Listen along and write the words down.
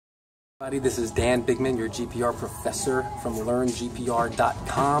This is Dan Bigman, your GPR professor from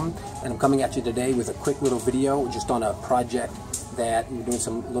learngpr.com, and I'm coming at you today with a quick little video just on a project that we're doing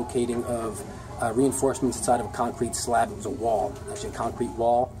some locating of reinforcements inside of a concrete slab. It was a wall, actually a concrete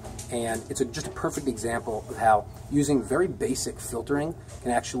wall, and it's just a perfect example of how using very basic filtering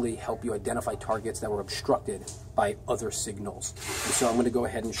can actually help you identify targets that were obstructed by other signals. And so I'm going to go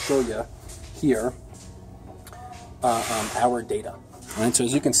ahead and show you here our data. All right, so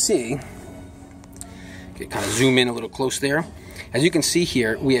as you can see, kind of zoom in a little close there. As you can see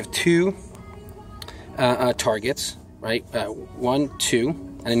here, we have two targets, right? 1, 2.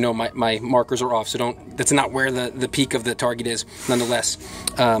 And I know my markers are off, so that's not where the peak of the target is. Nonetheless,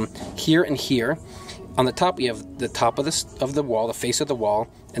 here and here, on the top we have the top of the wall, the face of the wall,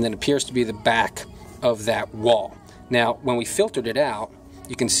 and then it appears to be the back of that wall. Now, when we filtered it out,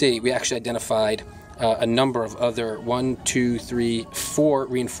 you can see we actually identified a number of other 1, 2, 3, 4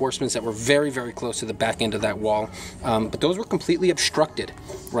 reinforcements that were very, very close to the back end of that wall. But those were completely obstructed,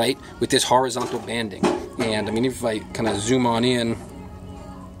 right, with this horizontal banding. And I mean, if I kind of zoom on in,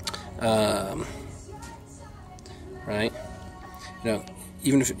 right,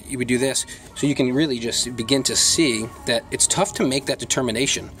 even if you would do this, so you can really just begin to see that it's tough to make that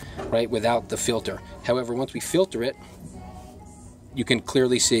determination, right, without the filter. However, once we filter it, you can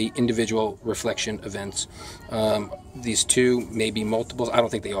clearly see individual reflection events. These two may be multiples. I don't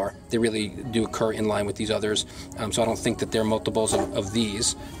think they are. They really do occur in line with these others. So I don't think that they're multiples of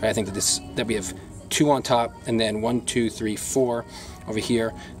these. Right? I think that we have 2 on top, and then 1, 2, 3, 4 over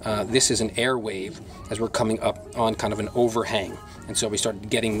here. This is an air wave as we're coming up on kind of an overhang. And so we started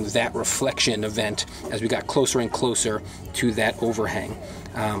getting that reflection event as we got closer and closer to that overhang.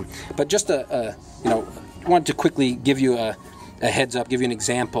 But just wanted to quickly give you a heads up, give you an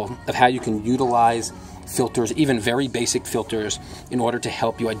example of how you can utilize filters, even very basic filters, in order to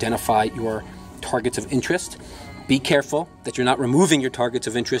help you identify your targets of interest. Be careful that you're not removing your targets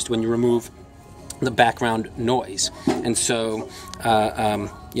of interest when you remove the background noise. And so,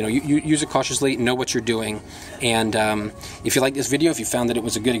 you use it cautiously, know what you're doing. And if you like this video, if you found that it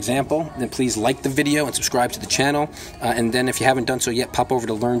was a good example, then please like the video and subscribe to the channel. And then if you haven't done so yet, pop over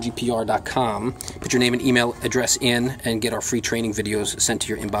to learngpr.com, put your name and email address in, and get our free training videos sent to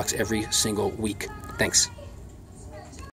your inbox every single week. Thanks.